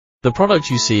The product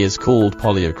you see is called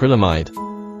polyacrylamide.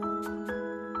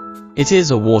 It is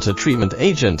a water treatment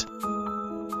agent.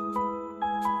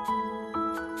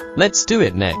 Let's do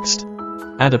it next.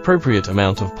 Add appropriate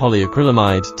amount of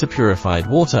polyacrylamide to purified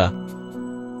water.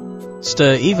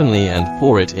 Stir evenly and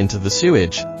pour it into the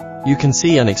sewage. You can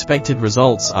see unexpected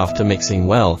results after mixing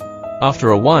well.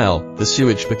 After a while, the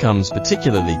sewage becomes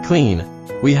particularly clean.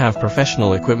 We have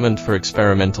professional equipment for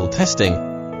experimental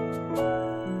testing.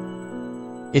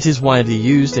 It is widely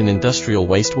used in industrial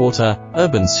wastewater,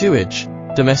 urban sewage,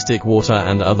 domestic water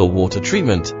and other water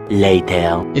treatment.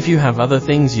 Later. If you have other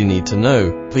things you need to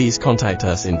know, please contact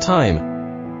us in time.